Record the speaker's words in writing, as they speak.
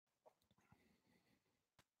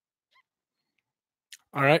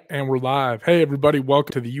All right, and we're live. Hey, everybody,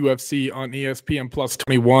 welcome to the UFC on ESPN Plus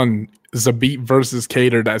 21, Zabit versus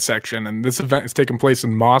Kattar Dissection. And this event is taking place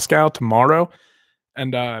in Moscow tomorrow.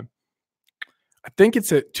 And I think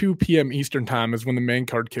it's at 2 p.m. Eastern time is when the main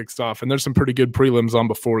card kicks off. And there's some pretty good prelims on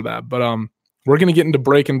before that. But we're going to get into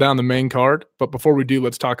breaking down the main card. But before we do,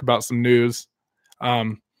 let's talk about some news.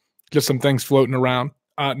 Just some things floating around.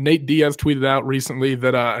 Nate Diaz tweeted out recently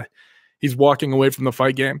that he's walking away from the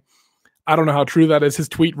fight game. I don't know how true that is. His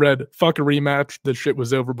tweet read, "Fuck a rematch. The shit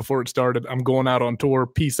was over before it started. I'm going out on tour.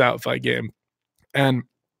 Peace out, fight game." And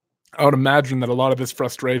I would imagine that a lot of this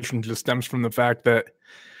frustration just stems from the fact that,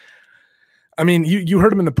 I mean, you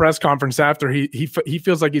heard him in the press conference after he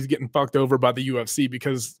feels like he's getting fucked over by the UFC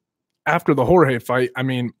because after the Jorge fight, I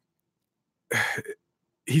mean,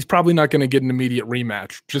 he's probably not going to get an immediate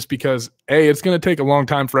rematch just because, A, it's going to take a long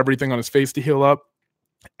time for everything on his face to heal up.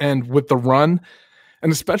 And with the run,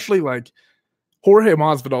 and especially like Jorge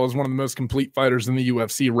Masvidal is one of the most complete fighters in the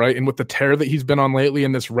UFC, right? And with the tear that he's been on lately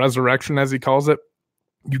and this resurrection, as he calls it,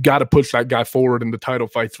 you got to push that guy forward into title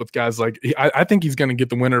fights with guys like, I think he's going to get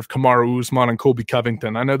the winner of Kamaru Usman and Colby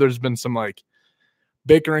Covington. I know there's been some like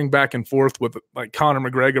bickering back and forth with like Conor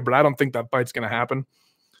McGregor, but I don't think that fight's going to happen.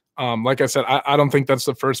 Like I said, I don't think that's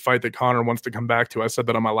the first fight that Conor wants to come back to. I said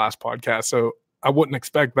that on my last podcast, so I wouldn't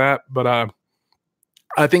expect that, but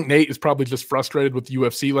I think Nate is probably just frustrated with the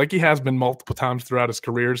UFC like he has been multiple times throughout his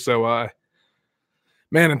career. So,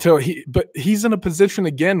 man, but he's in a position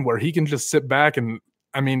again where he can just sit back and,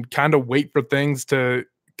 I mean, kind of wait for things to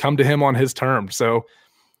come to him on his terms. So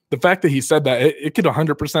the fact that he said that, it could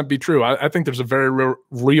 100% be true. I think there's a very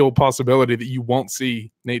real possibility that you won't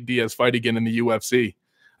see Nate Diaz fight again in the UFC.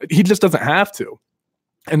 He just doesn't have to.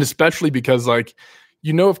 And especially because, like,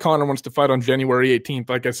 you know, if Conor wants to fight on January 18th,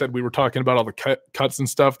 like I said, we were talking about all the cuts and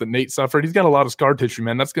stuff that Nate suffered. He's got a lot of scar tissue,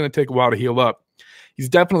 man. That's going to take a while to heal up. He's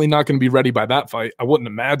definitely not going to be ready by that fight. I wouldn't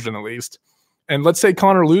imagine, at least. And let's say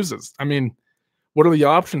Conor loses. I mean, what are the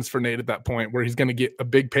options for Nate at that point where he's going to get a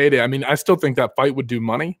big payday? I mean, I still think that fight would do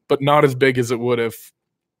money, but not as big as it would if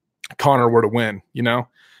Conor were to win, you know?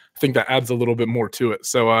 I think that adds a little bit more to it.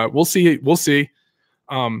 So we'll see. We'll see.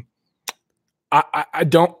 I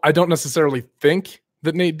don't necessarily think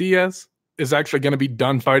that Nate Diaz is actually going to be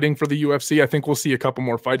done fighting for the UFC. I think we'll see a couple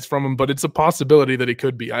more fights from him, but it's a possibility that he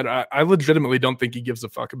could be. I legitimately don't think he gives a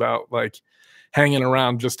fuck about like hanging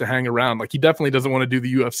around just to hang around. Like, he definitely doesn't want to do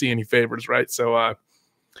the UFC any favors, right? So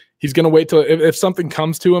he's going to wait till if something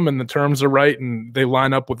comes to him and the terms are right and they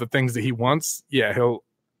line up with the things that he wants, yeah,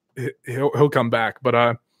 he'll come back.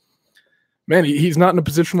 But man, he's not in a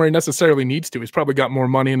position where he necessarily needs to. He's probably got more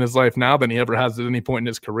money in his life now than he ever has at any point in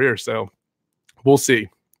his career. So we'll see.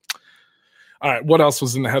 All right, what else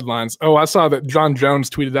was in the headlines? Oh, I saw that John Jones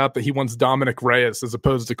tweeted out that he wants Dominic Reyes as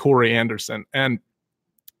opposed to Corey Anderson. And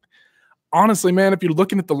honestly, man, if you're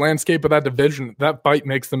looking at the landscape of that division, that fight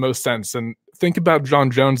makes the most sense. And think about John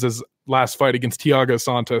Jones's last fight against Thiago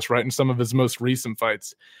Santos, right, in some of his most recent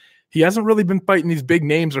fights. He hasn't really been fighting these big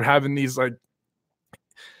names or having these, like,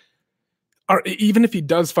 or even if he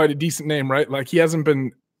does fight a decent name, right, like he hasn't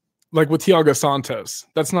been, like with Thiago Santos,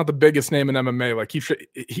 that's not the biggest name in MMA. Like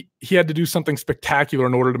he had to do something spectacular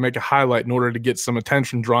in order to make a highlight, in order to get some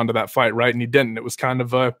attention drawn to that fight, right? And he didn't. It was kind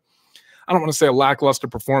of I don't want to say a lackluster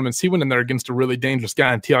performance. He went in there against a really dangerous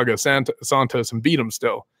guy in Thiago Santos and beat him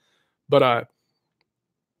still. But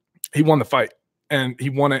he won the fight, and he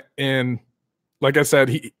won it in, like I said,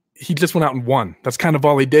 he just went out and won. That's kind of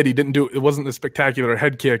all he did. He didn't do, it wasn't the spectacular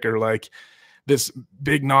head kick or like this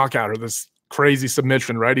big knockout or this crazy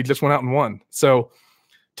submission, right? He just went out and won. So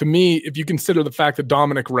to me, if you consider the fact that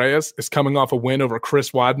Dominic Reyes is coming off a win over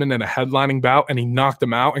Chris Weidman in a headlining bout and he knocked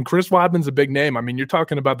him out, and Chris Weidman's a big name. I mean, you're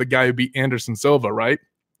talking about the guy who beat Anderson Silva, right?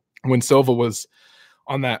 When Silva was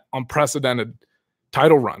on that unprecedented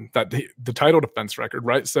title run, that the title defense record,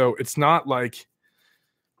 right? So it's not like,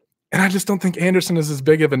 and I just don't think Anderson is as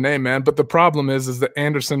big of a name, man. But the problem is that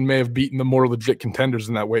Anderson may have beaten the more legit contenders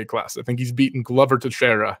in that weight class. I think he's beaten Glover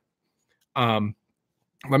Teixeira.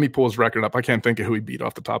 Let me pull his record up. I can't think of who he beat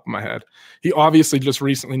off the top of my head. He obviously just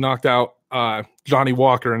recently knocked out Johnny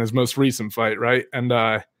Walker in his most recent fight, right?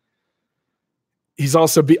 And he's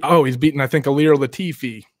also he's beaten, I think, Ilir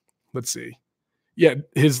Latifi. Let's see. Yeah,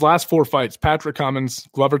 his last 4 fights: Patrick Cummins,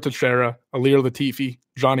 Glover Teixeira, Ilir Latifi,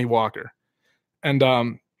 Johnny Walker. And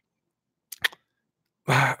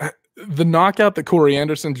the knockout that Corey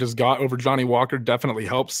Anderson just got over Johnny Walker definitely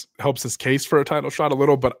helps his case for a title shot a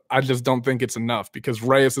little, but I just don't think it's enough because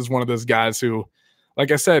Reyes is one of those guys who, like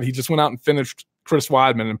I said, he just went out and finished Chris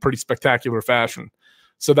Weidman in pretty spectacular fashion.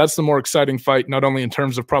 So that's the more exciting fight, not only in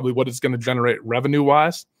terms of probably what it's going to generate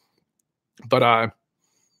revenue-wise, but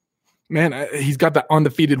Man, he's got that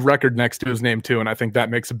undefeated record next to his name too, and I think that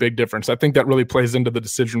makes a big difference. I think that really plays into the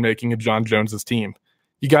decision making of John Jones's team.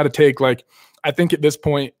 You got to take I think at this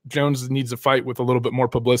point Jones needs a fight with a little bit more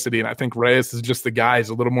publicity, and I think Reyes is just the guy. He's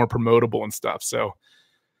a little more promotable and stuff. So,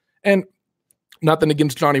 and nothing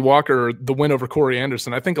against Johnny Walker or the win over Corey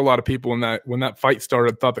Anderson. I think a lot of people when that fight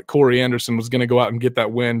started thought that Corey Anderson was going to go out and get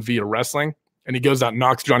that win via wrestling, and he goes out and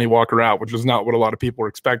knocks Johnny Walker out, which is not what a lot of people were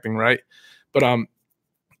expecting, right? But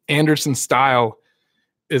Anderson's style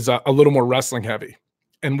is a little more wrestling heavy.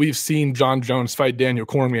 And we've seen John Jones fight Daniel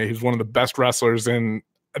Cormier, who's one of the best wrestlers in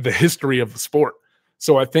the history of the sport.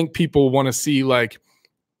 So I think people want to see, like,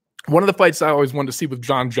 one of the fights I always wanted to see with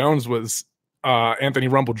John Jones was Anthony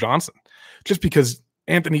Rumble Johnson, just because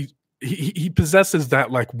Anthony, he possesses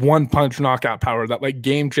that like one punch knockout power, that like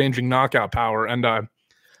game-changing knockout power. And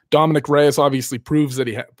Dominic Reyes obviously proves that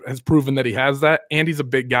he has proven that he has that, and he's a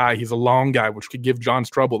big guy. He's a long guy, which could give John's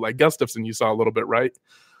trouble. Like Gustafsson, you saw a little bit, right?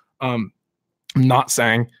 I'm not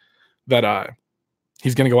saying that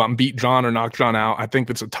he's going to go out and beat John or knock John out. I think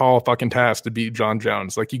that's a tall fucking task to beat John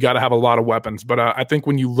Jones. Like, you got to have a lot of weapons. But I think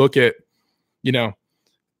when you look at,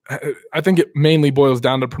 I think it mainly boils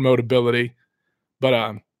down to promotability.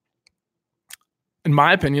 But in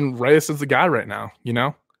my opinion, Reyes is the guy right now,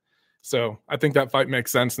 So I think that fight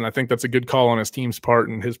makes sense, and I think that's a good call on his team's part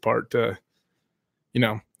and his part to,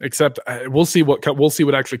 except we'll see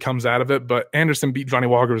what actually comes out of it. But Anderson beat Johnny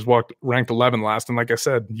Walker, who's ranked 11 last, and like I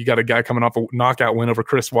said, you got a guy coming off a knockout win over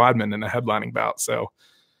Chris Weidman in a headlining bout. So,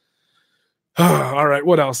 all right,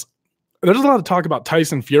 what else? There's a lot of talk about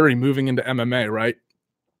Tyson Fury moving into MMA, right?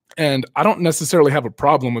 And I don't necessarily have a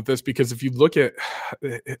problem with this, because if you look at,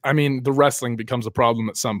 the wrestling becomes a problem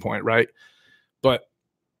at some point, right? But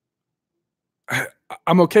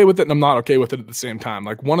I'm okay with it and I'm not okay with it at the same time.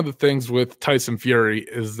 Like, one of the things with Tyson Fury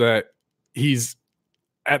is that he's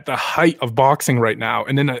at the height of boxing right now,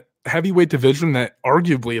 and in a heavyweight division that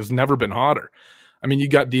arguably has never been hotter. You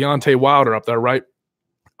got Deontay Wilder up there, right?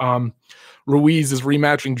 Ruiz is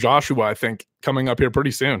rematching Joshua, I think, coming up here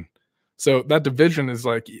pretty soon. So that division is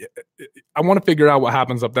like, I want to figure out what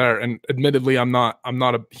happens up there. And admittedly, I'm not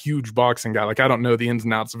a huge boxing guy. Like, I don't know the ins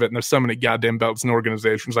and outs of it. And there's so many goddamn belts and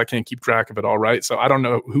organizations, I can't keep track of it all, right? So I don't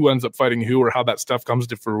know who ends up fighting who or how that stuff comes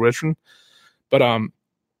to fruition. But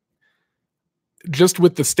just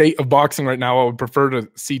with the state of boxing right now, I would prefer to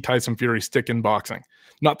see Tyson Fury stick in boxing.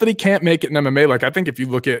 Not that he can't make it in MMA. Like, I think if you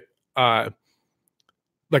look at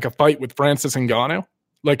like a fight with Francis Ngannou,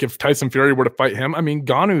 like if Tyson Fury were to fight him,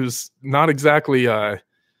 Ngannou's not exactly a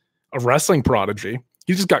wrestling prodigy.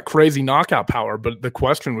 He's just got crazy knockout power. But the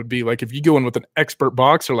question would be, like, if you go in with an expert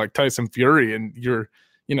boxer like Tyson Fury, and you're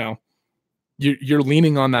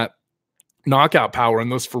leaning on that knockout power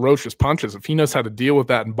and those ferocious punches, if he knows how to deal with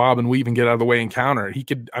that and bob and weave and get out of the way and counter, he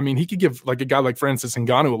could give like a guy like Francis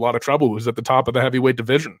Ngannou a lot of trouble, who's at the top of the heavyweight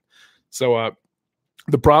division. So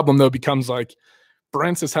the problem though becomes, like,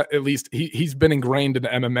 Francis, at least he's been ingrained in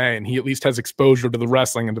MMA, and he at least has exposure to the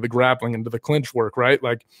wrestling and to the grappling and to the clinch work, right?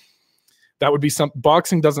 Like, that would be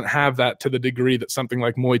boxing doesn't have that to the degree that something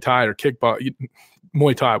like Muay Thai or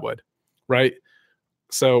Muay Thai would, right?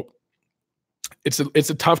 So it's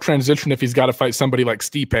a tough transition if he's got to fight somebody like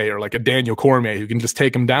Stipe or like a Daniel Cormier who can just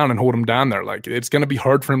take him down and hold him down there. Like, it's going to be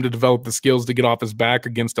hard for him to develop the skills to get off his back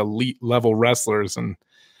against elite level wrestlers and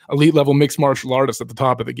elite level mixed martial artists at the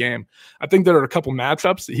top of the game. I think there are a couple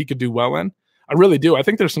matchups that he could do well in. I really do. I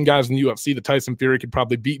think there's some guys in the UFC that Tyson Fury could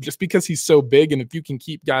probably beat, just because he's so big. And if you can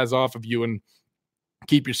keep guys off of you and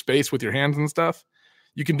keep your space with your hands and stuff,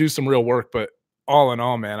 you can do some real work. But all in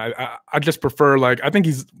all, man, I just prefer, like, I think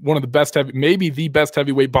he's one of the best, maybe the best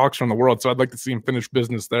heavyweight boxer in the world. So I'd like to see him finish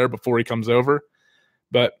business there before he comes over.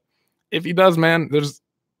 But if he does, man, there's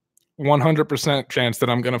 100% chance that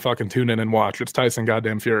I'm going to fucking tune in and watch. It's Tyson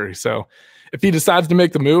goddamn Fury. So if he decides to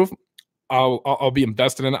make the move, I'll be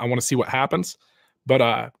invested in it. I want to see what happens. But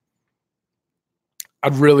I'd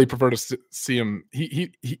really prefer to see him.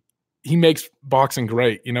 He makes boxing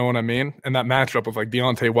great. You know what I mean? And that matchup with like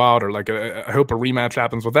Deontay Wilder, like I hope a rematch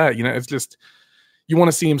happens with that. It's just, you want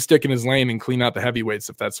to see him stick in his lane and clean out the heavyweights,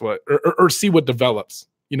 if that's what, or see what develops.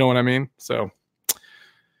 You know what I mean? So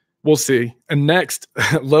we'll see. And next,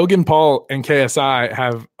 Logan Paul and KSI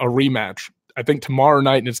have a rematch, I think tomorrow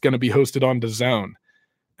night, and it's going to be hosted on DAZN.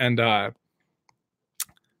 And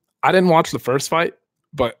I didn't watch the first fight,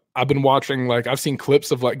 but I've been watching, like, I've seen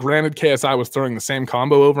clips of, like, granted KSI was throwing the same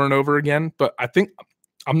combo over and over again, but I think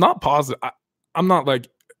I'm not positive. I'm not like,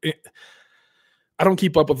 I don't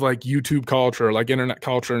keep up with like YouTube culture or like internet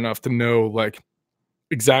culture enough to know like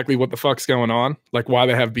exactly what the fuck's going on, like why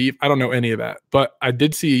they have beef. I don't know any of that, but I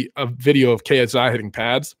did see a video of KSI hitting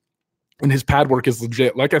pads, and his pad work is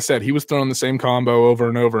legit. Like I said, he was throwing the same combo over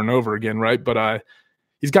and over and over again, right? But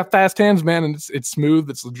he's got fast hands, man, and it's smooth,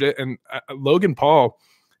 it's legit. And Logan Paul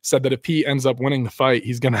said that if he ends up winning the fight,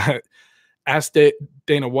 he's gonna ask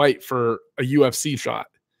Dana White for a UFC shot,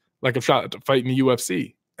 like a shot to fight in the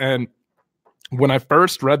UFC. And when I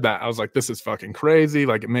first read that, I was like, this is fucking crazy.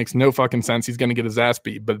 Like, it makes no fucking sense. He's going to get his ass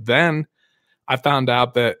beat. But then I found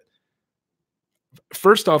out that,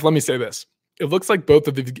 first off, let me say this. It looks like both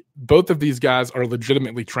of these guys are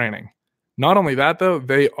legitimately training. Not only that, though,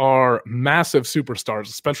 they are massive superstars,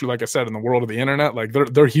 especially, like I said, in the world of the internet. Like,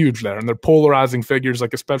 they're huge there, and they're polarizing figures,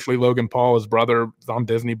 like especially Logan Paul, his brother, on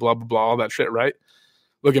Disney, blah, blah, blah, all that shit, right?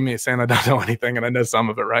 Look at me saying I don't know anything, and I know some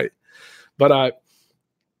of it, right? But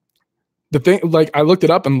the thing, like, I looked it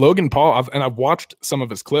up, and Logan Paul, and I've watched some of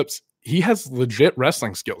his clips. He has legit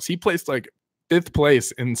wrestling skills. He placed like 5th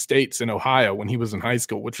place in states in Ohio when he was in high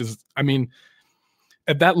school, which is, I mean,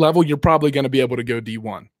 at that level, you're probably going to be able to go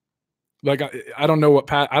D1. Like, I don't know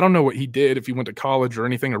what he did, if he went to college or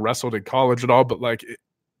anything, or wrestled at college at all, but like,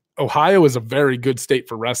 Ohio is a very good state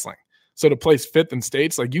for wrestling. So to place 5th in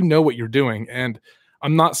states, like, you know what you're doing. And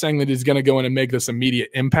I'm not saying that he's going to go in and make this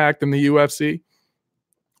immediate impact in the UFC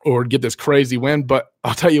or get this crazy win, but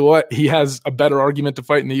I'll tell you what, he has a better argument to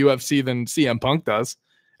fight in the UFC than CM Punk does.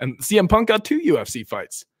 And CM Punk got 2 UFC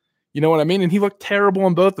fights. You know what I mean? And he looked terrible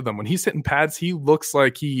in both of them. When he's hitting pads, he looks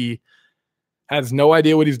like he has no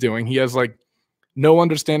idea what he's doing. He has like no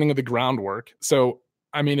understanding of the groundwork. So,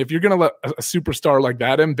 I mean, if you're going to let a superstar like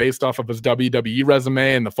that in based off of his WWE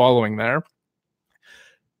resume and the following there,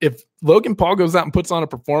 if Logan Paul goes out and puts on a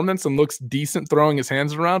performance and looks decent throwing his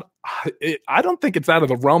hands around, I don't think it's out of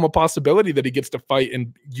the realm of possibility that he gets to fight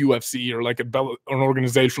in UFC or like an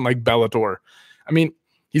organization like Bellator. I mean,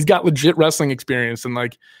 he's got legit wrestling experience, and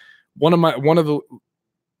like so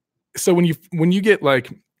when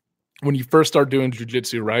you first start doing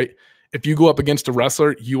jiu-jitsu, right? If you go up against a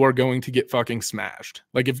wrestler, you are going to get fucking smashed.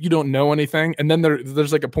 Like, if you don't know anything, and then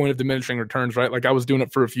there's like a point of diminishing returns, right? Like, I was doing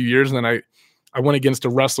it for a few years, and then I went against a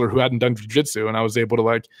wrestler who hadn't done jiu-jitsu, and I was able to,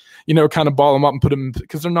 like, you know, kind of ball them up and put them,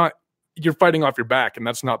 because you're fighting off your back, and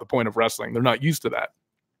that's not the point of wrestling. They're not used to that.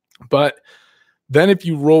 But then if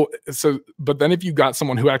you got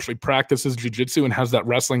someone who actually practices jiu-jitsu and has that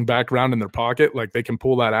wrestling background in their pocket, like, they can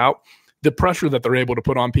pull that out. The pressure that they're able to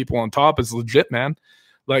put on people on top is legit, man.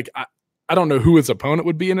 Like, I don't know who his opponent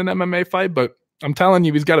would be in an MMA fight, but I'm telling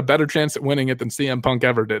you, he's got a better chance at winning it than CM Punk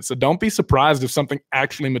ever did. So don't be surprised if something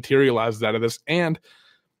actually materializes out of this. And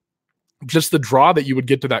just the draw that you would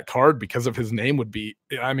get to that card because of his name would be,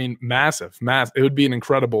 I mean, massive. It would be an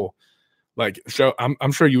incredible, like, show.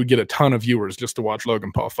 I'm sure you would get a ton of viewers just to watch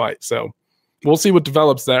Logan Paul fight. So we'll see what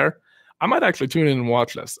develops there. I might actually tune in and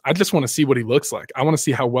watch this. I just want to see what he looks like. I want to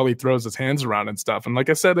see how well he throws his hands around and stuff. And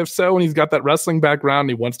like I said, if so, and he's got that wrestling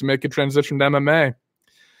background, he wants to make a transition to MMA.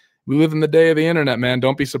 We live in the day of the internet, man.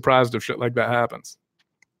 Don't be surprised if shit like that happens.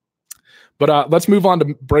 But let's move on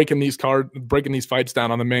to breaking these fights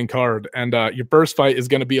down on the main card. And your first fight is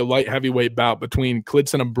going to be a light heavyweight bout between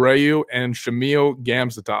Klidson Abreu and Shamil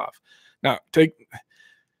Gamzatov. Now,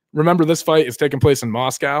 remember, this fight is taking place in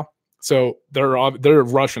Moscow. So there are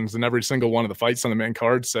Russians in every single one of the fights on the main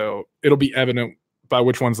card. So it'll be evident by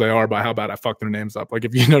which ones they are by how bad I fuck their names up. Like,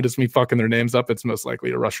 if you notice me fucking their names up, it's most likely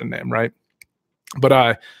a Russian name, right?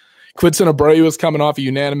 But Klidson Abreu is coming off a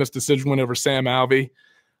unanimous decision win over Sam Alvey.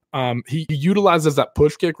 He utilizes that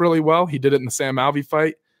push kick really well. He did it in the Sam Alvey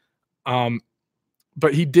fight.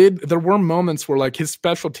 But there were moments where, like, his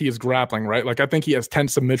specialty is grappling, right? Like, I think he has 10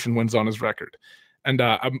 submission wins on his record. And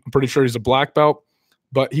I'm pretty sure he's a black belt.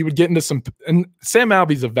 But he would get into and Sam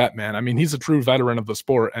Alvey's a vet, man. I mean, he's a true veteran of the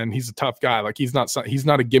sport, and he's a tough guy. Like, he's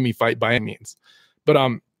not a gimme fight by any means. But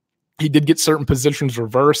he did get certain positions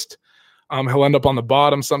reversed. He'll end up on the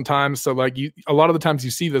bottom sometimes. So, like, a lot of the times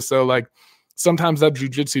you see this, so, like, sometimes that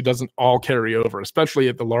jiu-jitsu doesn't all carry over, especially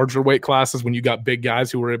at the larger weight classes when you got big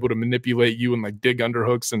guys who are able to manipulate you and, like, dig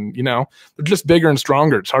underhooks, and, you know, they're just bigger and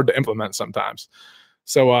stronger. It's hard to implement sometimes.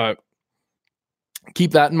 So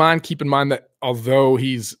keep that in mind. Keep in mind that although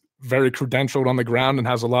he's very credentialed on the ground and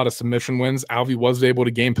has a lot of submission wins, Alvey was able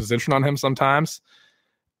to gain position on him sometimes.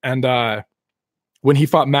 And when he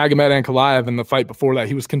fought Magomed Ankalaev in the fight before that,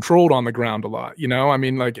 he was controlled on the ground a lot. You know, I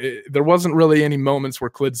mean, like, there wasn't really any moments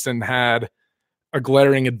where Klidson had a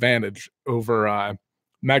glaring advantage over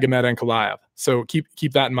Magomed Ankalaev. So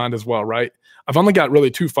keep that in mind as well, right? I've only got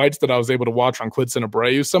really 2 fights that I was able to watch on Klidson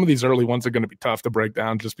Abreu. Some of these early ones are going to be tough to break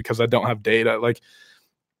down just because I don't have data. Like,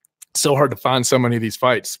 so hard to find so many of these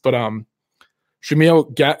fights. But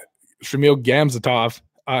Shamil Gamzatov,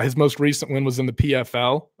 His most recent win was in the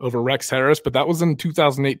PFL over Rex Harris, but that was in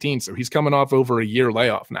 2018. So he's coming off over a year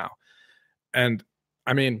layoff now. And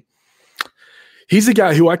I mean, he's a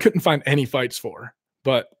guy who I couldn't find any fights for,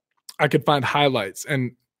 but I could find highlights,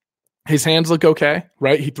 and his hands look okay,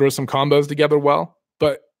 right? He throws some combos together well,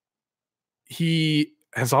 but he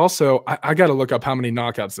has also, I got to look up how many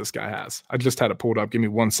knockouts this guy has. I just had it pulled up. Give me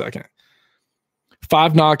 1 second.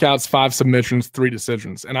 5 knockouts, 5 submissions, 3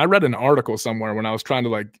 decisions. And I read an article somewhere when I was trying to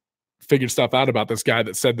like figure stuff out about this guy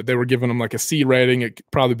that said that they were giving him like a C rating. It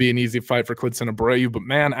could probably be an easy fight for Klidson Abreu. But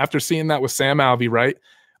man, after seeing that with Sam Alvey, right,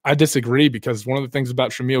 I disagree, because one of the things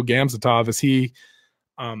about Shamil Gamzatov is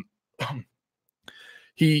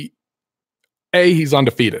he's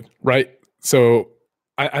undefeated, right? So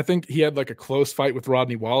I think he had like a close fight with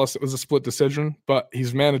Rodney Wallace. It was a split decision, but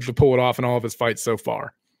he's managed to pull it off in all of his fights so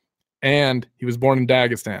far. And he was born in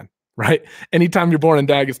Dagestan, right? Anytime you're born in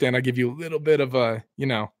Dagestan, I give you a little bit of a,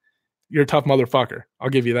 you're a tough motherfucker. I'll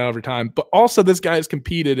give you that every time. But also this guy has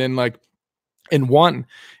competed and won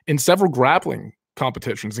in several grappling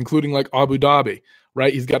competitions, including like Abu Dhabi,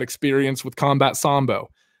 right? He's got experience with combat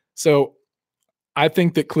sambo. So I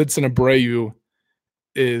think that Klidson Abreu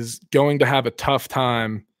is going to have a tough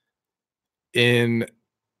time in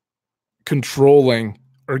controlling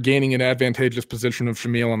or gaining an advantageous position of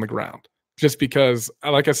Shamil on the ground. Just because,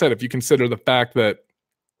 like I said, if you consider the fact that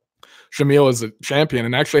Shamil is a champion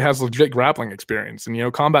and actually has legit grappling experience,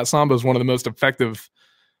 and combat sambo is one of the most effective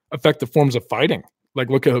forms of fighting. Like,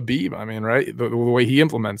 look at Habib. I mean, right, the way he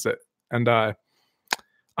implements it. And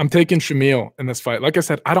I'm taking Shamil in this fight. Like I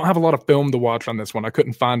said, I don't have a lot of film to watch on this one. I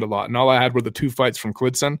couldn't find a lot, and all I had were the 2 fights from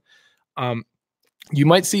Klidson. You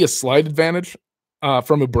might see a slight advantage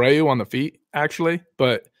from Abreu on the feet, actually,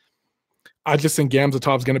 but I just think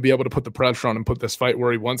Gamzatov's going to be able to put the pressure on and put this fight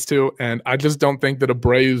where he wants to, and I just don't think that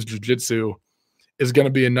Abreu's jiu-jitsu is going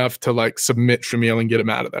to be enough to like submit Shamil and get him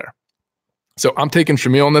out of there. So I'm taking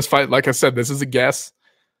Shamil in this fight. Like I said, this is a guess.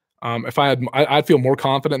 If I had, I'd feel more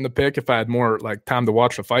confident in the pick if I had more like time to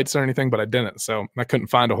watch the fights or anything, but I didn't. So I couldn't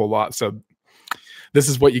find a whole lot. So this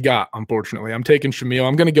is what you got, unfortunately. I'm taking Shamil.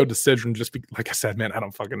 I'm going to go decision like I said, man, I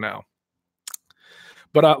don't fucking know.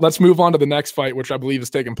 But let's move on to the next fight, which I believe is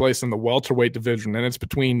taking place in the welterweight division. And it's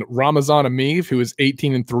between Ramazan Ameev, who is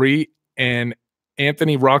 18-3, and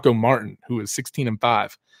Anthony Rocco Martin, who is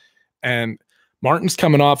 16-5. And Martin's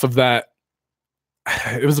coming off of that.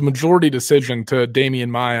 It was a majority decision to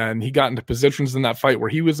Damian Maia, and he got into positions in that fight where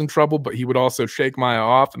he was in trouble, but he would also shake Maia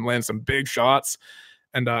off and land some big shots.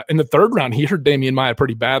 And in the 3rd round, he hurt Damian Maia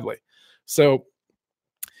pretty badly. So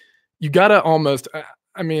you got to almost,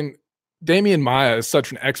 Damian Maia is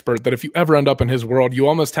such an expert that if you ever end up in his world, you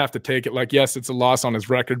almost have to take it like, yes, it's a loss on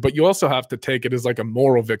his record, but you also have to take it as like a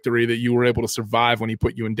moral victory that you were able to survive when he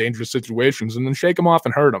put you in dangerous situations, and then shake him off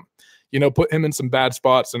and hurt him. Put him in some bad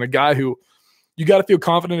spots. And a guy who, you got to feel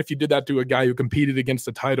confident if you did that to a guy who competed against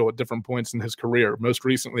the title at different points in his career, most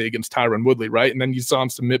recently against Tyron Woodley, right? And then you saw him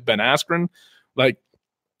submit Ben Askren. Like,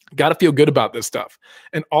 got to feel good about this stuff.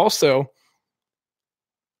 And also,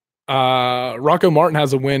 Rocco Martin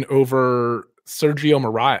has a win over Sergio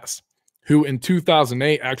Moraes, who in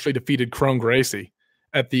 2008 actually defeated Kron Gracie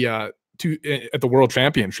at the World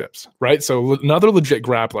Championships, right? So another legit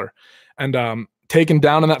grappler, and taken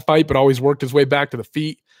down in that fight, but always worked his way back to the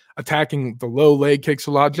feet, attacking the low leg kicks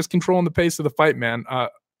a lot, just controlling the pace of the fight, man.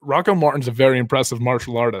 Rocco Martin's a very impressive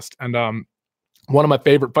martial artist, and one of my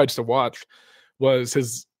favorite fights to watch was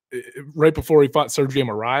his right before he fought Sergio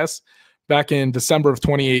Moraes. Back in December of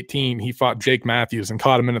 2018, he fought Jake Matthews and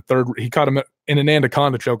caught him in an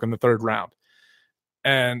anaconda choke in the 3rd round.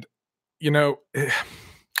 And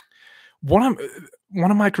one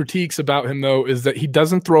of my critiques about him, though, is that he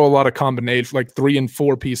doesn't throw a lot of combinations, like 3 and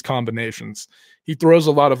 4 piece combinations. He throws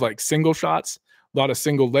a lot of like single shots, a lot of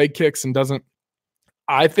single leg kicks, and doesn't.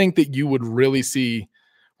 I think that you would really see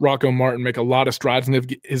Rocco Martin make a lot of strides in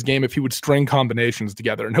his game if he would string combinations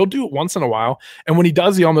together, and he'll do it once in a while. And when he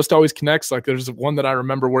does, he almost always connects. Like, there's one that I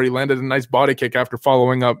remember where he landed a nice body kick after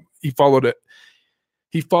following up. He followed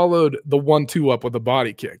the 1-2 up with a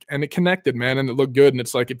body kick, and it connected, man, and it looked good. And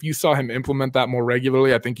it's like, if you saw him implement that more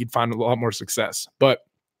regularly, I think he'd find a lot more success. But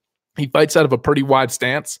he fights out of a pretty wide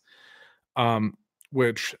stance,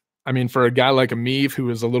 which, for a guy like Ameev, who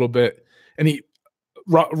is a little bit, and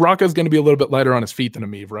Rocco's going to be a little bit lighter on his feet than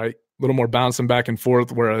Ameev, right? A little more bouncing back and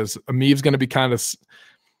forth, whereas Ameev's going to be kind of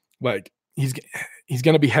like, he's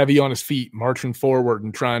going to be heavy on his feet, marching forward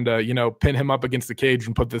and trying to, pin him up against the cage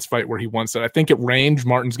and put this fight where he wants it. I think at range,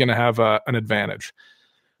 Martin's going to have an advantage.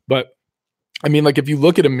 But, if you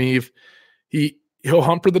look at Ameev, he'll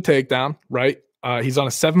hunt for the takedown, right? He's on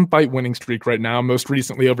a 7-fight winning streak right now, most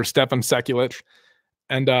recently over Stefan Sekulic.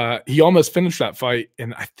 And he almost finished that fight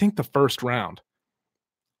in, I think, the first round.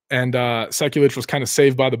 And Sekulic was kind of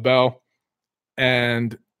saved by the bell.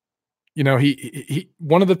 And, you know, he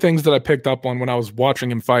one of the things that I picked up on when I was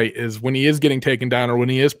watching him fight is when he is getting taken down or when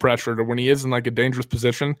he is pressured or when he is in like a dangerous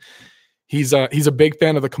position, he's a big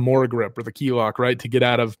fan of the Kimura grip or the key lock, right? To get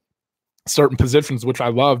out of certain positions, which I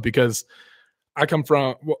love because I come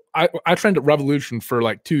from, I trained at Revolution for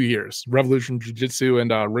like 2 years, Revolution Jiu-Jitsu in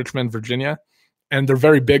Richmond, Virginia. And they're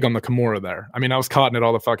very big on the Kimura there. I mean, I was caught in it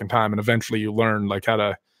all the fucking time. And eventually you learn like how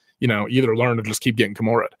to, you know, either learn or just keep getting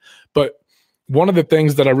Kimura'd. But one of the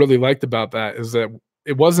things that I really liked about that is that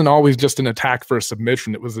it wasn't always just an attack for a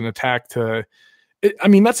submission. It was an attack to, I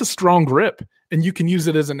mean, that's a strong grip. And you can use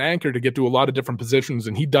it as an anchor to get to a lot of different positions.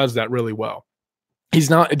 And he does that really well. He's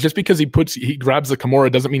not, just because he grabs the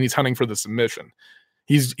Kimura doesn't mean he's hunting for the submission.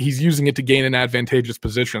 He's using it to gain an advantageous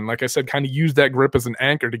position. Like I said, kind of use that grip as an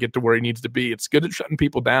anchor to get to where he needs to be. It's good at shutting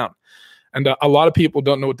people down. And a lot of people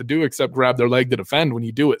don't know what to do except grab their leg to defend when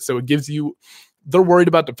you do it. So it gives you, they're worried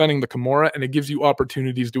about defending the Kimura, and it gives you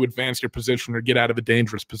opportunities to advance your position or get out of a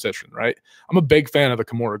dangerous position, right? I'm a big fan of the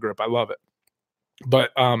Kimura grip. I love it.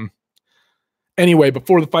 But anyway,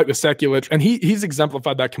 before the fight with Sekulic, and he's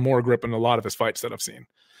exemplified that Kimura grip in a lot of his fights that I've seen.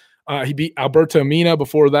 He beat Alberto Mina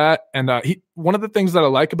before that. And one of the things that I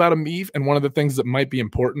like about Ameev, and one of the things that might be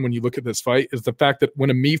important when you look at this fight, is the fact that when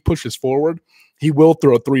Ameev pushes forward, he will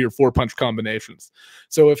throw 3 or 4 punch combinations.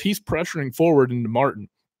 So if he's pressuring forward into Martin,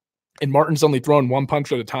 and Martin's only throwing 1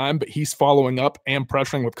 punch at a time, but he's following up and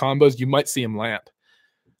pressuring with combos, you might see him land.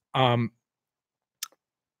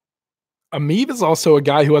 Ameev is also a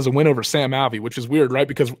guy who has a win over Sam Alvey, which is weird, right?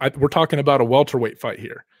 Because we're talking about a welterweight fight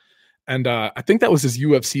here. And I think that was his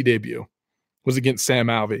UFC debut, was against Sam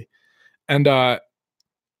Alvey. And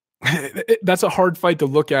that's a hard fight to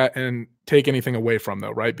look at and take anything away from,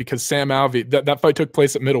 though, right? Because Sam Alvey, that fight took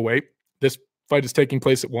place at middleweight. This fight is taking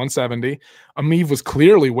place at 170. Ameev was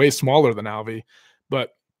clearly way smaller than Alvey,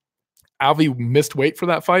 but Alvey missed weight for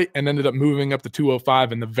that fight and ended up moving up to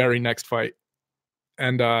 205 in the very next fight.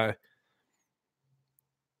 And I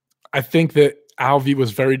think that Alvey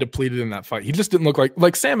was very depleted in that fight. He just didn't look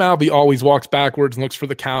like Sam Alvey always walks backwards and looks for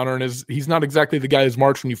the counter, and he's not exactly the guy who's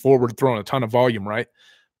marching you forward throwing a ton of volume, right?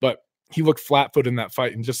 But he looked flat-footed in that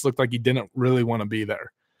fight and just looked like he didn't really want to be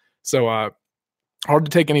there. So hard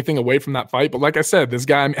to take anything away from that fight. But like I said, this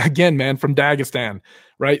guy, again, man, from Dagestan,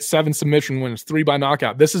 right? 7 submission wins, 3 by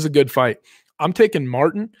knockout. This is a good fight. I'm taking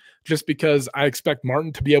Martin just because I expect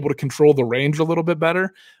Martin to be able to control the range a little bit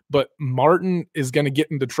better. But Martin is going to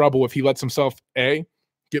get into trouble if he lets himself, A,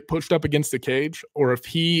 get pushed up against the cage, or if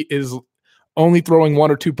he is only throwing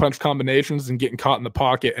 1 or 2 punch combinations and getting caught in the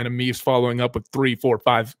pocket and Ameev's following up with 3, 4,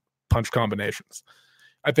 5 punch combinations.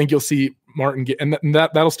 I think you'll see Martin get, and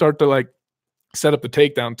that'll start to like set up the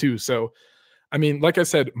takedown too. So, I mean, like I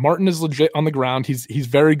said, Martin is legit on the ground. He's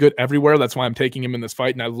very good everywhere. That's why I'm taking him in this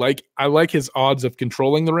fight. And I like his odds of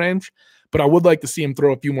controlling the range, but I would like to see him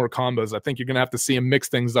throw a few more combos. I think you're going to have to see him mix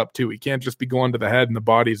things up too. He can't just be going to the head and the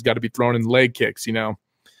body. He's got to be throwing in leg kicks, you know,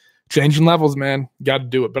 changing levels, man. Got to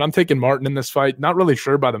do it. But I'm taking Martin in this fight. Not really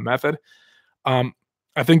sure by the method.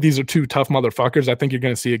 I think these are 2 tough motherfuckers. I think you're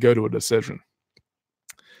going to see it go to a decision.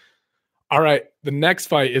 All right. The next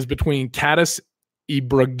fight is between Kattar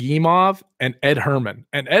Ibragimov and Ed Herman.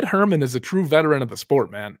 And Ed Herman is a true veteran of the sport,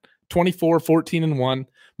 man. 24, 14-1.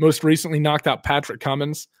 Most recently knocked out Patrick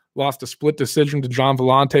Cummins. Lost a split decision to John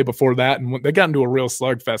Vellante before that. And they got into a real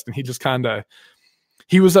slugfest. And he just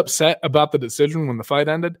he was upset about the decision when the fight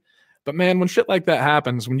ended. But man, when shit like that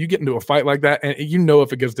happens, when you get into a fight like that, and you know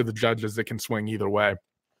if it goes to the judges, it can swing either way.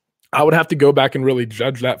 I would have to go back and really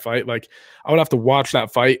judge that fight. Like, I would have to watch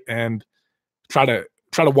that fight and try to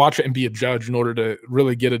watch it and be a judge in order to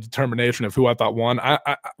really get a determination of who I thought won.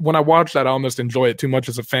 When I watch that, I almost enjoy it too much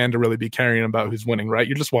as a fan to really be caring about who's winning, right?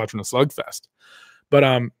 You're just watching a slugfest.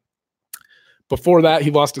 But before that,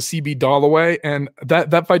 he lost to CB Dalloway, and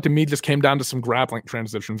that fight to me just came down to some grappling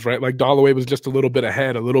transitions, right? Like Dalloway was just a little bit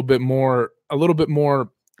ahead, a little bit more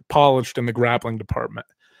polished in the grappling department.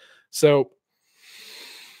 So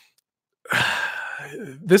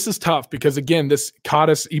this is tough because again, this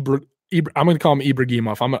Kattar I'm going to call him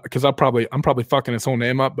Ibragimov because I'm probably fucking his whole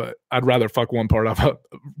name up, but I'd rather fuck one part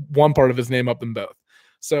of his name up than both.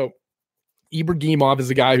 So Ibragimov is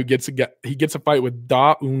a guy who gets a fight with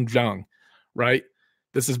Da Un Jung, right?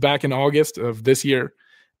 This is back in August of this year,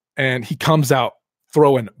 and he comes out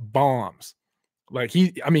throwing bombs. Like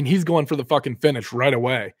he's going for the fucking finish right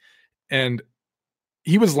away, and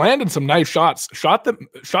he was landing some nice shots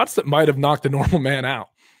that might have knocked a normal man out.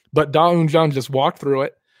 But Da Eun-jung just walked through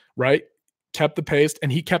it, right? Kept the pace,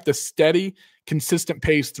 and he kept a steady, consistent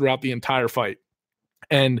pace throughout the entire fight.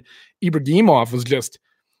 And Ibragimov was just,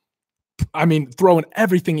 throwing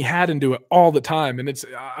everything he had into it all the time. And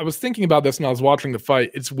I was thinking about this when I was watching the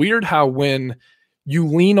fight. It's weird how when you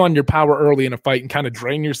lean on your power early in a fight and kind of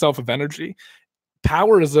drain yourself of energy,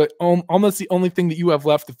 power is almost the only thing that you have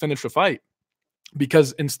left to finish a fight.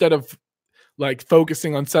 Because instead of like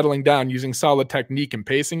focusing on settling down, using solid technique and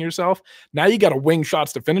pacing yourself, now you got to wing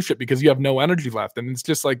shots to finish it because you have no energy left. And it's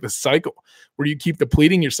just like the cycle where you keep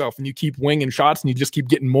depleting yourself and you keep winging shots and you just keep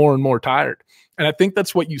getting more and more tired. And I think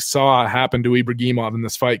that's what you saw happen to Ibragimov in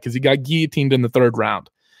this fight, because he got guillotined in the third round,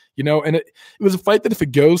 and it was a fight that if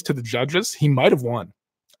it goes to the judges, he might have won.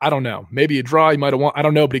 I don't know. Maybe a draw, he might have won. I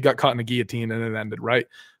don't know, but he got caught in a guillotine and it ended, right?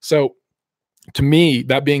 So to me,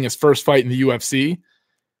 that being his first fight in the UFC,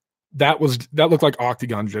 that looked like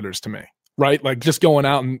octagon jitters to me, right? Like just going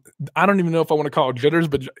out, and I don't even know if I want to call it jitters,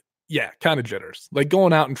 but yeah, kind of jitters. Like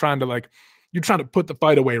going out and you're trying to put the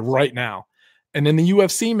fight away right now. And in the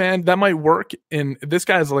UFC, man, that might work. And this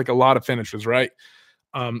guy has like a lot of finishes, right?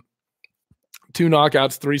 2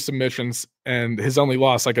 knockouts, 3 submissions, and his only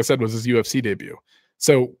loss, like I said, was his UFC debut.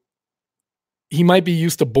 So he might be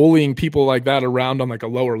used to bullying people like that around on like a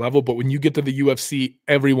lower level, but when you get to the UFC,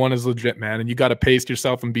 everyone is legit, man, and you got to pace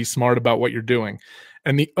yourself and be smart about what you're doing.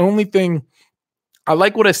 And the only thing I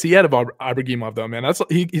like what I see out of Ibragimov, though, man,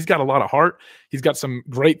 he's got a lot of heart. He's got some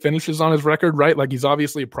great finishes on his record, right? Like he's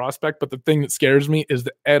obviously a prospect, but the thing that scares me is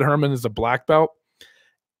that Ed Herman is a black belt,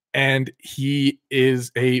 and he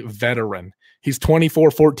is a veteran. He's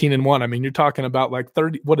 24-14-1. You're talking about like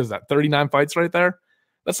 39 fights right there.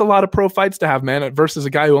 That's a lot of pro fights to have, man, versus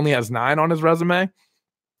a guy who only has 9 on his resume.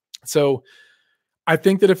 So I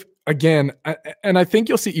think that I think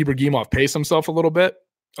you'll see Ibragimov pace himself a little bit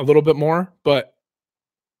more. But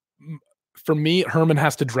for me, Herman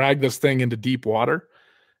has to drag this thing into deep water.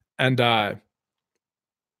 And,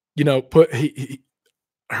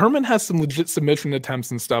 Herman has some legit submission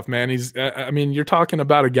attempts and stuff, man. You're talking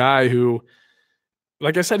about a guy who,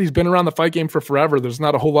 like I said, he's been around the fight game for forever. There's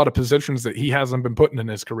not a whole lot of positions that he hasn't been putting in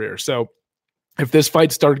his career. So if this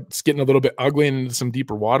fight starts getting a little bit ugly and into some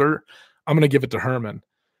deeper water, I'm going to give it to Herman.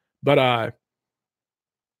 But I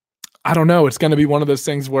don't know. It's going to be one of those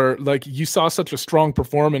things where, like, you saw such a strong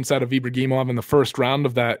performance out of Ibragimov in the first round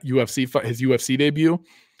of that UFC fight, his UFC debut,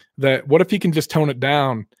 that what if he can just tone it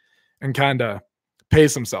down and kind of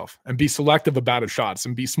pace himself and be selective about his shots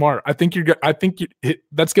and be smart. I think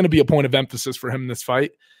that's going to be a point of emphasis for him in this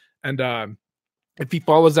fight. And if he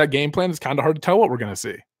follows that game plan, it's kind of hard to tell what we're going to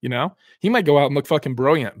see. He might go out and look fucking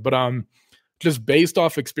brilliant, but just based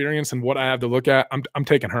off experience and what I have to look at, I'm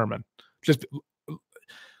taking Herman. Just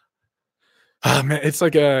man, it's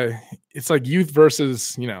like youth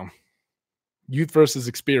versus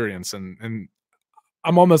experience, and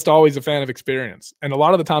I'm almost always a fan of experience. And a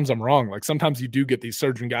lot of the times I'm wrong. Like sometimes you do get these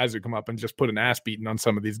surgeon guys who come up and just put an ass beating on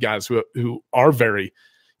some of these guys who are very,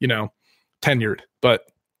 tenured. But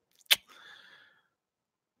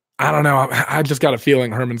I don't know. I just got a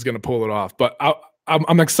feeling Herman's going to pull it off. But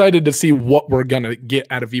I'm excited to see what we're going to get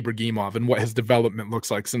out of Ibragimov and what his development looks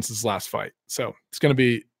like since his last fight. So it's going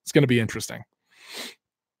to be interesting.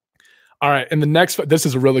 All right. And the next fight, this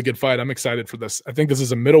is a really good fight. I'm excited for this. I think this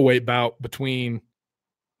is a middleweight bout between...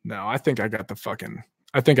 No, I think I got this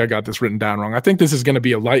written down wrong. I think this is going to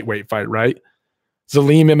be a lightweight fight, right?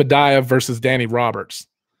 Zalim Imadaev versus Danny Roberts.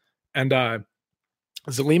 And Zalim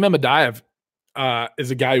Imadaev is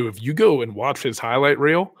a guy who, if you go and watch his highlight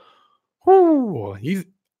reel, he's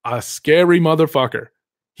a scary motherfucker.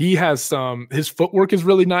 He has his footwork is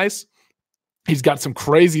really nice. He's got some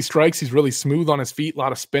crazy strikes. He's really smooth on his feet, a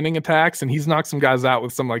lot of spinning attacks, and he's knocked some guys out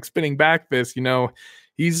with some like spinning back fists.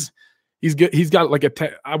 He's good. He's got like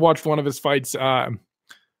I watched one of his fights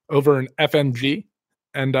over in FMG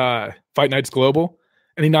and Fight Nights Global,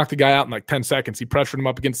 and he knocked the guy out in like 10 seconds. He pressured him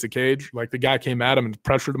up against the cage. Like the guy came at him and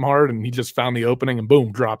pressured him hard, and he just found the opening and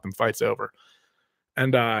boom, dropped him. Fight's over.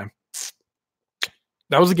 And that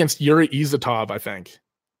was against Yuri Izatov, I think.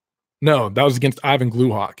 No, that was against Ivan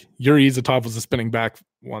Gluhawk. Yuri Izatov was the spinning back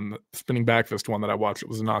fist one that I watched. It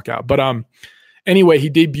was a knockout. But anyway, he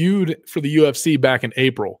debuted for the UFC back in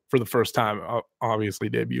April for the first time. Obviously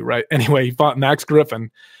debut, right? Anyway, he fought Max Griffin,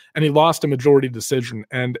 and he lost a majority decision.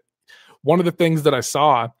 And one of the things that I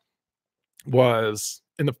saw was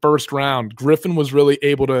in the first round, Griffin was really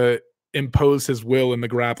able to impose his will in the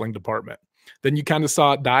grappling department. Then you kind of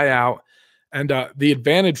saw it die out, and the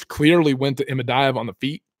advantage clearly went to Imadaev on the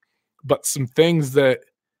feet. But some things that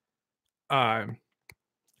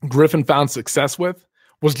Griffin found success with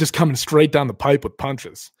was just coming straight down the pipe with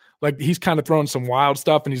punches. Like he's kind of throwing some wild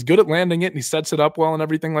stuff and he's good at landing it and he sets it up well and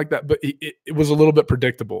everything like that. But it was a little bit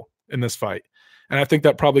predictable in this fight. And I think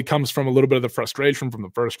that probably comes from a little bit of the frustration from the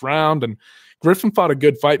first round. And Griffin fought a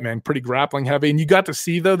good fight, man, pretty grappling heavy. And you got to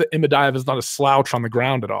see, though, that Imadaev is not a slouch on the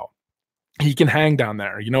ground at all. He can hang down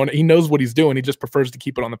there, you know, and he knows what he's doing. He just prefers to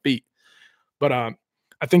keep it on the feet. But I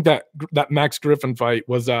think that Max Griffin fight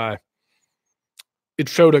was it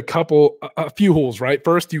showed a few holes, right?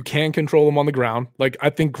 First, you can control him on the ground. Like, I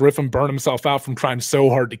think Griffin burned himself out from trying so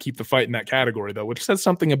hard to keep the fight in that category, though, which says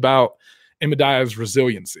something about Imadaev's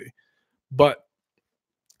resiliency. But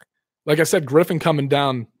like I said, Griffin coming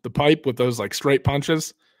down the pipe with those like straight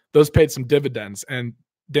punches, those paid some dividends. And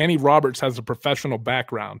Danny Roberts has a professional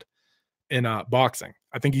background in boxing.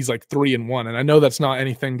 I think he's like 3-1. And I know that's not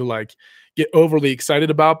anything to like get overly excited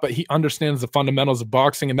about, but he understands the fundamentals of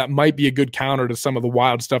boxing. And that might be a good counter to some of the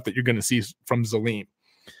wild stuff that you're going to see from Zaleem.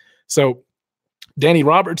 So Danny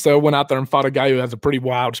Roberts, though, went out there and fought a guy who has a pretty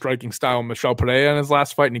wild striking style, Michel Pereira, in his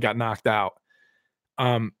last fight, and he got knocked out.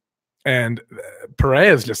 And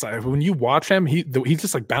Pereira is just like, when you watch him, he's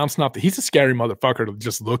just like bouncing off. He's a scary motherfucker to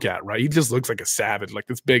just look at, right? He just looks like a savage, like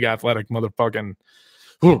this big athletic motherfucking.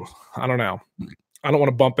 I don't know. I don't want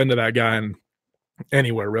to bump into that guy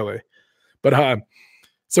anywhere really. But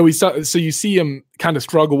so you see him kind of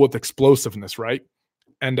struggle with explosiveness, right?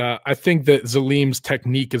 And I think that Zaleem's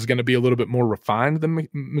technique is going to be a little bit more refined than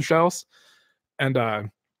Michel's, and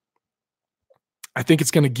I think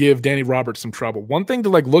it's going to give Danny Roberts some trouble. One thing to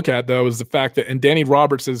like look at, though, is the fact that in Danny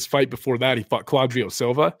Roberts' fight before that, he fought Claudio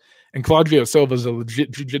Silva, and Claudio Silva is a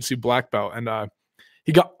legit jiu-jitsu black belt, and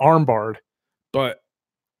he got armbarred, but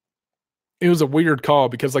it was a weird call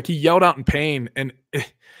because like he yelled out in pain, and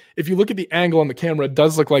if you look at the angle on the camera, it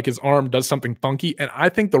does look like his arm does something funky, and I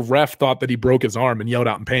think the ref thought that he broke his arm and yelled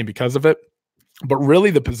out in pain because of it, but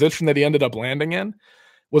really the position that he ended up landing in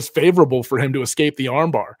was favorable for him to escape the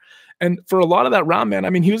armbar. And for a lot of that round, man, I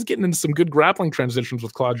mean, he was getting into some good grappling transitions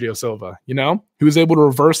with Claudio Silva, you know? He was able to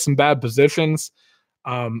reverse some bad positions.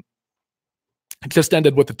 It just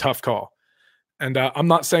ended with a tough call. And I'm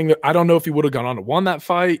not saying that – I don't know if he would have gone on to won that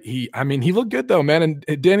fight. He looked good, though, man. And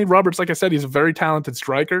Danny Roberts, like I said, he's a very talented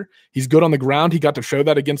striker. He's good on the ground. He got to show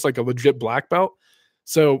that against like a legit black belt.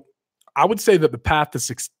 So I would say that the path to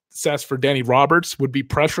success for Danny Roberts would be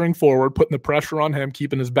pressuring forward, putting the pressure on him,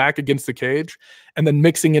 keeping his back against the cage, and then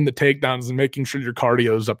mixing in the takedowns and making sure your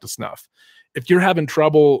cardio is up to snuff. If you're having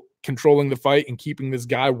trouble controlling the fight and keeping this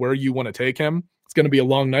guy where you want to take him, it's going to be a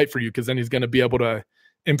long night for you because then he's going to be able to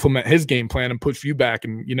implement his game plan and push you back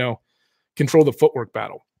and, you know, control the footwork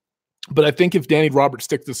battle. But I think if Danny Roberts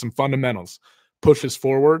sticks to some fundamentals, pushes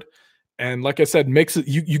forward, and like I said, mix it,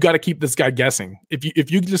 you got to keep this guy guessing.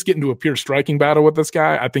 If you just get into a pure striking battle with this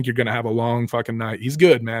guy, I think you're going to have a long fucking night. He's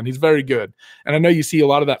good, man. He's very good. And I know you see a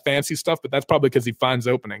lot of that fancy stuff, but that's probably because he finds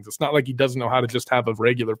openings. It's not like he doesn't know how to just have a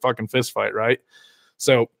regular fucking fist fight, right?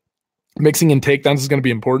 So mixing in takedowns is going to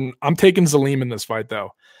be important. I'm taking Zaleem in this fight,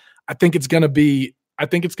 though. I think it's going to be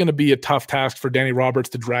a tough task for Danny Roberts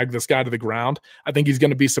to drag this guy to the ground. I think he's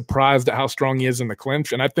going to be surprised at how strong he is in the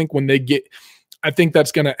clinch. And I think I think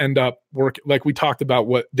that's going to end up like we talked about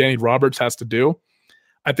what Danny Roberts has to do.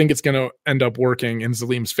 I think it's going to end up working in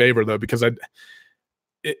Zaleem's favor, though, because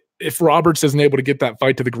if Roberts isn't able to get that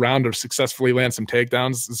fight to the ground or successfully land some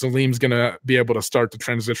takedowns, Zaleem's going to be able to start to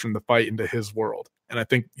transition the fight into his world. And I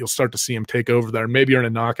think you'll start to see him take over there. Maybe you're in a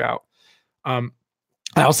knockout. I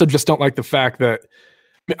also just don't like the fact that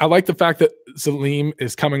I like the fact that Zaleem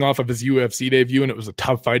is coming off of his UFC debut, and it was a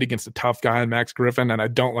tough fight against a tough guy in Max Griffin. And I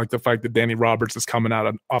don't like the fact that Danny Roberts is coming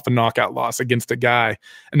off a knockout loss against a guy,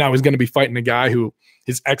 and now he's going to be fighting a guy who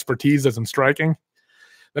his expertise is in striking.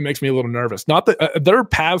 That makes me a little nervous. Not that there are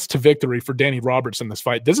paths to victory for Danny Roberts in this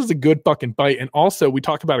fight. This is a good fucking fight. And also, we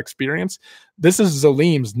talk about experience. This is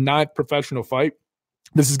Zaleem's 9th professional fight.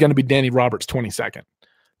 This is going to be Danny Roberts' 22nd.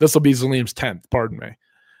 This will be Zaleem's 10th, pardon me.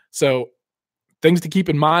 So things to keep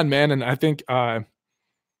in mind, man. And I think,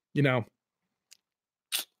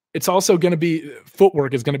 it's also going to be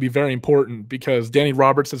footwork is going to be very important because Danny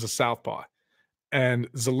Roberts is a southpaw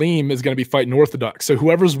and Zaleem is going to be fighting orthodox. So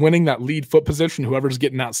whoever's winning that lead foot position, whoever's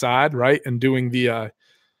getting outside, right, and doing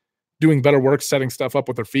better work, setting stuff up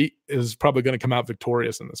with their feet is probably going to come out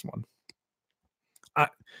victorious in this one.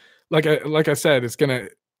 Like I said,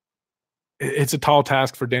 it's a tall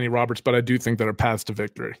task for Danny Roberts, but I do think there are paths to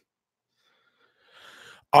victory.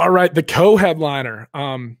 All right, the co-headliner.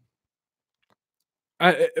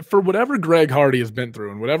 For whatever Greg Hardy has been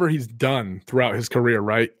through and whatever he's done throughout his career,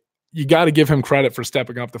 right, you got to give him credit for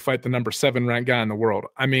stepping up to fight the number 7 ranked guy in the world.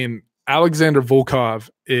 I mean, Alexander Volkov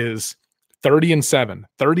is 30-7,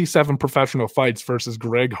 37 professional fights versus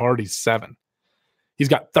Greg Hardy's 7. He's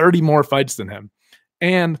got 30 more fights than him.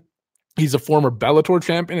 And he's a former Bellator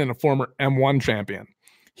champion and a former M1 champion.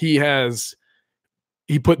 He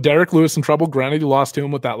put Derek Lewis in trouble. Granted, he lost to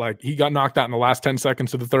him with that, he got knocked out in the last 10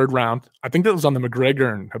 seconds of the third round. I think that was on the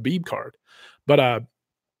McGregor and Habib card. But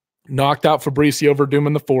knocked out Fabricio Verdum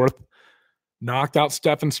in the fourth. Knocked out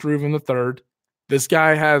Stefan Struve in the third. This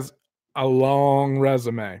guy has a long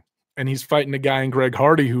resume. And he's fighting a guy in Greg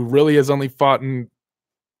Hardy who really has only fought in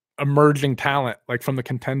emerging talent, from the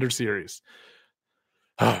Contender Series.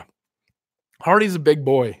 Hardy's a big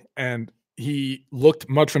boy, and he looked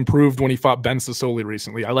much improved when he fought Ben Sassoli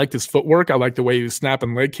recently. I liked his footwork. I liked the way he was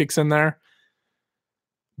snapping leg kicks in there.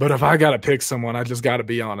 But if I got to pick someone, I just got to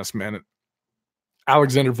be honest, man.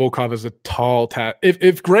 Alexander Volkov is a tall tat.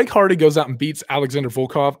 If Greg Hardy goes out and beats Alexander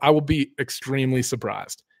Volkov, I will be extremely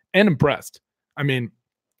surprised and impressed.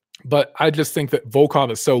 But I just think that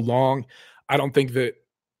Volkov is so long. I don't think that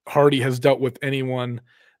Hardy has dealt with anyone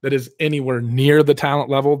that is anywhere near the talent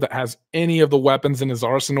level that has any of the weapons in his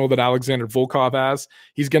arsenal that Alexander Volkov has.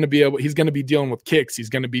 He's going to be dealing with kicks. He's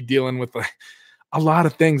going to be dealing with a lot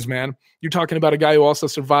of things, man. You're talking about a guy who also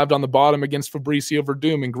survived on the bottom against Fabricio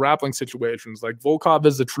Verdum in grappling situations. Volkov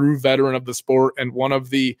is a true veteran of the sport and one of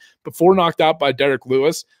the, before knocked out by Derek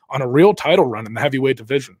Lewis, on a real title run in the heavyweight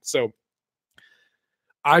division. So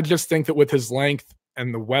I just think that with his length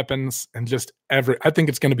and the weapons and just I think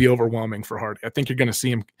it's going to be overwhelming for Hardy. I think you're going to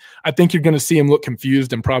see him look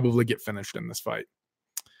confused and probably get finished in this fight.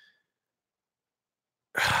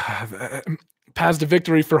 Paths to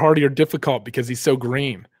victory for Hardy are difficult because he's so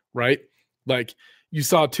green, right? You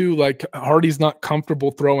saw too, Hardy's not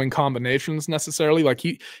comfortable throwing combinations necessarily.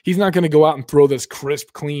 He's not going to go out and throw this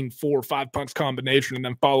crisp, clean 4 or 5 punch combination and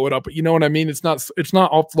then follow it up. But you know what I mean? It's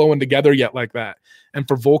not all flowing together yet like that. And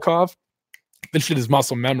for Volkov, this shit is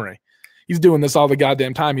muscle memory. He's doing this all the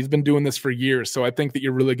goddamn time. He's been doing this for years. So I think that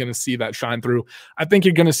you're really going to see that shine through. I think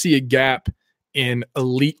you're going to see a gap in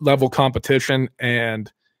elite level competition and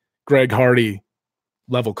Greg Hardy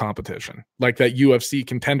level competition, like that UFC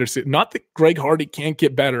contender. Not that Greg Hardy can't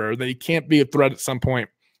get better or that he can't be a threat at some point.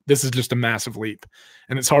 This is just a massive leap.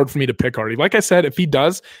 And it's hard for me to pick Hardy. Like I said, if he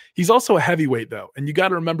does, he's also a heavyweight though. And you got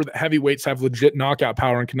to remember that heavyweights have legit knockout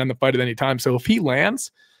power and can end the fight at any time. So if he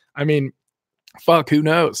lands, fuck, who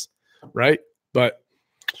knows? Right. But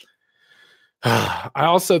I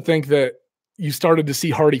also think that you started to see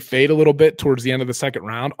Hardy fade a little bit towards the end of the second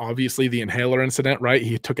round. Obviously the inhaler incident, right?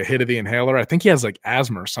 He took a hit of the inhaler. I think he has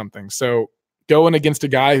asthma or something. So going against a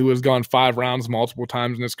guy who has gone 5 rounds multiple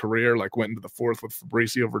times in his career, went into the fourth with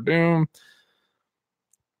Fabricio Verdum.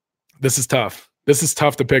 This is tough. This is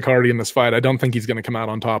tough to pick Hardy in this fight. I don't think he's going to come out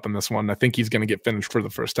on top in this one. I think he's going to get finished for the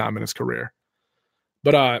first time in his career.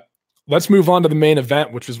 But let's move on to the main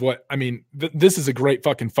event, which is this is a great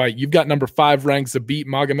fucking fight. You've got number 5 ranked Zabit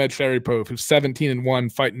Magomedsharipov, who's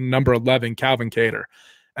 17-1, fighting number 11 Calvin Kattar.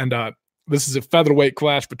 And this is a featherweight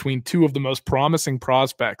clash between 2 of the most promising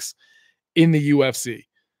prospects in the UFC,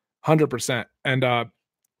 100%. And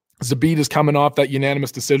Zabit is coming off that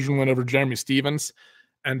unanimous decision win over Jeremy Stephens.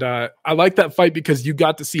 And I like that fight because you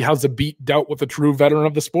got to see how Zabit dealt with a true veteran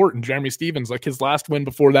of the sport and Jeremy Stephens, his last win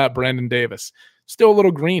before that, Brandon Davis. Still a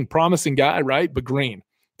little green, promising guy, right? But green.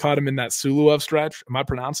 Caught him in that Suluev stretch. Am I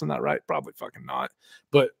pronouncing that right? Probably fucking not.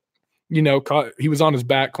 But, he was on his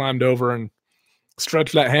back, climbed over, and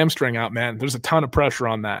stretched that hamstring out, man. There's a ton of pressure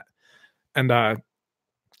on that. And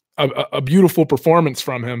a beautiful performance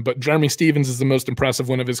from him. But Jeremy Stephens is the most impressive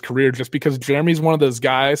one of his career just because Jeremy's one of those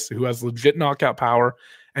guys who has legit knockout power,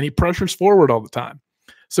 and he pressures forward all the time.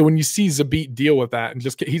 So when you see Zabit deal with that and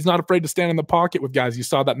he's not afraid to stand in the pocket with guys. You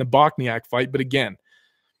saw that in the Bochniak fight. But again,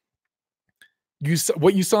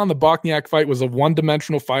 what you saw in the Bochniak fight was a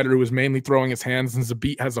one-dimensional fighter who was mainly throwing his hands, and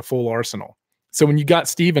Zabit has a full arsenal. So when you got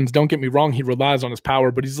Stephens, don't get me wrong, he relies on his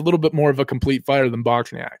power, but he's a little bit more of a complete fighter than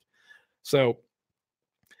Bochniak. So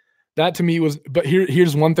that to me but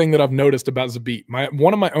here's one thing that I've noticed about Zabit.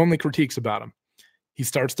 One of my only critiques about him, he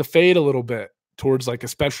starts to fade a little bit towards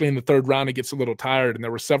especially in the third round, he gets a little tired. And there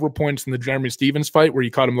were several points in the Jeremy Stephens fight where you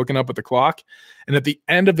caught him looking up at the clock. And at the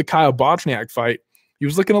end of the Kyle Bochniak fight, he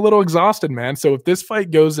was looking a little exhausted, man. So if this fight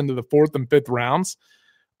goes into the 4th and 5th rounds,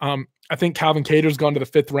 I think Calvin Kattar's gone to the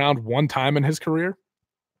 5th round one time in his career.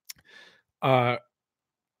 That's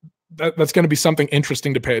going to be something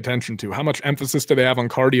interesting to pay attention to. How much emphasis do they have on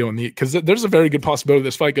cardio? Because there's a very good possibility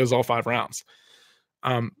this fight goes all 5 rounds.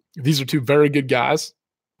 These are 2 very good guys,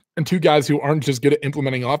 and 2 guys who aren't just good at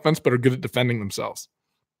implementing offense, but are good at defending themselves.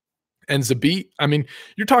 And Zabit,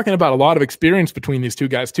 you're talking about a lot of experience between these 2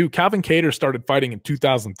 guys too. Calvin Kattar started fighting in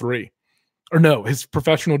 2003. or no, his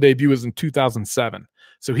professional debut was in 2007.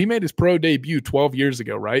 So he made his pro debut 12 years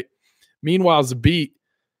ago, right? Meanwhile, Zabit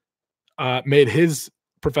made his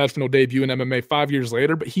professional debut in MMA 5 years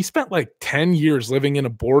later, but he spent like 10 years living in a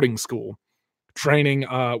boarding school training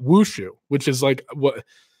wushu, which is like what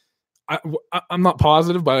I'm not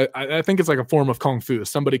positive, but I think it's like a form of kung fu.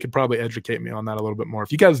 Somebody could probably educate me on that a little bit more.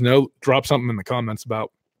 If you guys know, drop something in the comments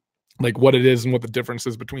about like what it is and what the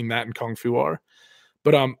differences between that and kung fu are.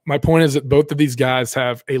 But my point is that both of these guys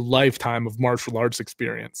have a lifetime of martial arts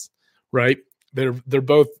experience, right? They're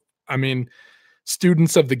both, I mean,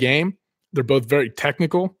 students of the game. They're both very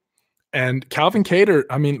technical. And Calvin Kattar,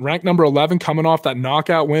 I mean, ranked number 11, coming off that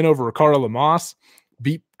knockout win over Ricardo Lamas,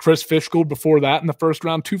 beat Chris Fishgold before that in the first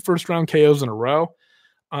round, 2 first-round KOs in a row.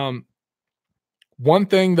 One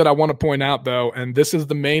thing that I want to point out, though, and this is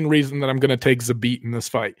the main reason that I'm going to take Zabit in this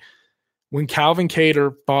fight. When Calvin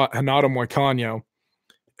Kattar fought Renato Moicano,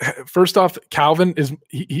 first off, Calvin is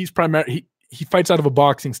he fights out of a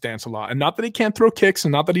boxing stance a lot. And not that he can't throw kicks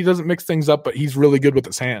and not that he doesn't mix things up, but he's really good with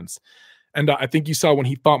his hands. And I think you saw when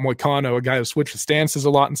he fought Moicano, a guy who switched his stances a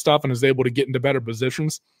lot and stuff and is able to get into better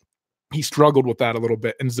positions. He struggled with that a little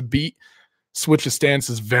bit. And Zabit switches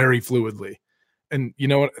stances very fluidly. And you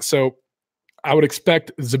know what? So I would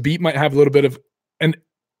expect Zabit might have a little bit of, and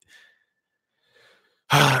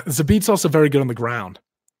Zabit's also very good on the ground.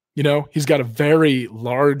 You know, he's got a very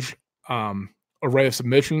large array of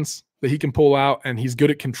submissions that he can pull out, and he's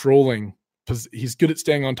good at controlling. He's good at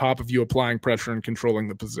staying on top of you, applying pressure and controlling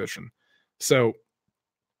the position. So,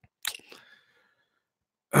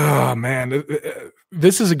 oh man,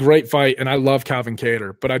 this is a great fight, and I love Calvin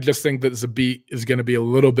Kattar, but I just think that Zabit is going to be a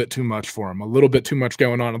little bit too much for him, a little bit too much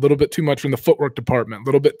going on, a little bit too much in the footwork department, a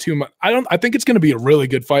little bit too much. I think it's going to be a really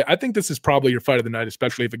good fight. I think this is probably your fight of the night,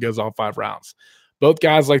 especially if it goes all 5 rounds. Both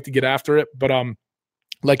guys like to get after it, but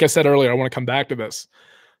like I said earlier, I want to come back to this.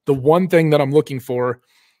 The one thing that I'm looking for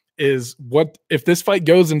is what if this fight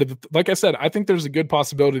goes into like I said, I think there's a good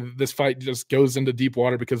possibility that this fight just goes into deep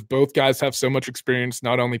water because both guys have so much experience,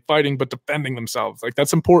 not only fighting, but defending themselves. Like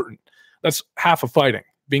that's important. That's half of fighting,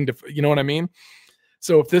 you know what I mean?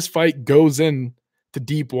 So if this fight goes in to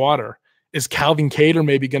deep water, is Calvin Kattar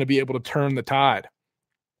maybe going to be able to turn the tide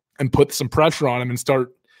and put some pressure on him and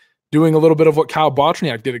start doing a little bit of what Kyle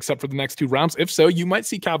Bochniak did, except for the next 2 rounds? If so, you might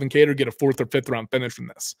see Calvin Kattar get a 4th or 5th round finish from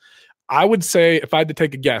this. I would say, if I had to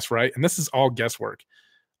take a guess, right, and this is all guesswork,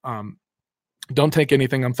 don't take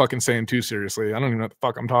anything I'm fucking saying too seriously. I don't even know what the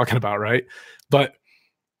fuck I'm talking about, right? But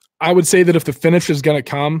I would say that if the finish is going to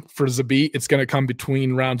come for Zabit, it's going to come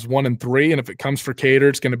between rounds 1 and 3, and if it comes for Kattar,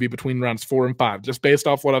 it's going to be between rounds 4 and 5, just based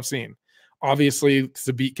off what I've seen. Obviously,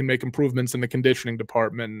 Zabit can make improvements in the conditioning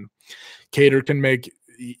department. Kattar can make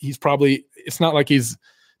he's probably, it's not like he's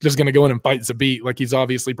just going to go in and fight Zabit. Like he's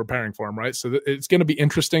obviously preparing for him, right? So it's going to be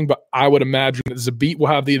interesting, but I would imagine that Zabit will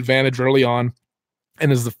have the advantage early on.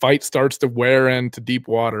 And as the fight starts to wear into deep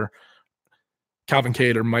water, Calvin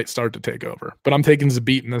Kattar might start to take over. But I'm taking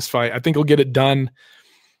Zabit in this fight. I think he'll get it done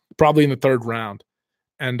probably in the 3rd round.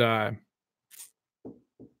 And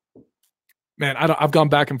man, I've gone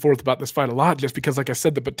back and forth about this fight a lot just because, like I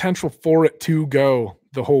said, the potential for it to go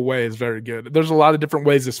the whole way is very good. There's a lot of different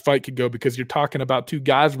ways this fight could go because you're talking about 2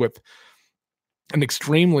 guys with an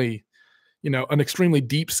extremely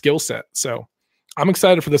deep skill set. So I'm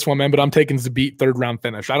excited for this one, man, but I'm taking Zabit 3rd round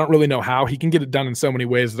finish. I don't really know how. He can get it done in so many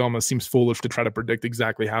ways. It almost seems foolish to try to predict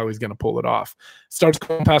exactly how he's going to pull it off. Starts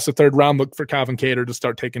going past the 3rd round, look for Calvin Kattar to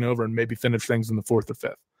start taking over and maybe finish things in the 4th or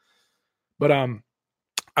 5th. But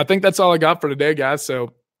I think that's all I got for today, guys.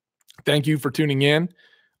 So thank you for tuning in.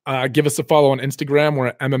 Give us a follow on Instagram. We're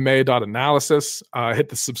at MMA.analysis. Hit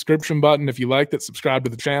the subscription button if you liked it. Subscribe to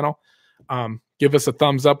the channel. Give us a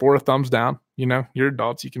thumbs up or a thumbs down. You know, you're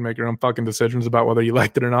adults. You can make your own fucking decisions about whether you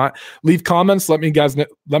liked it or not. Leave comments. Let me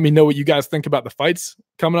know what you guys think about the fights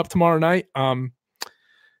coming up tomorrow night.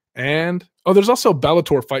 And there's also a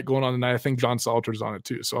Bellator fight going on tonight. I think John Salter's on it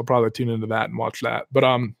too. So I'll probably tune into that and watch that.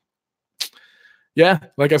 But yeah,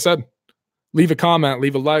 like I said, leave a comment,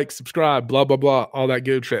 leave a like, subscribe, blah, blah, blah, all that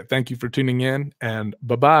good shit. Thank you for tuning in, and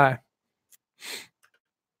bye-bye.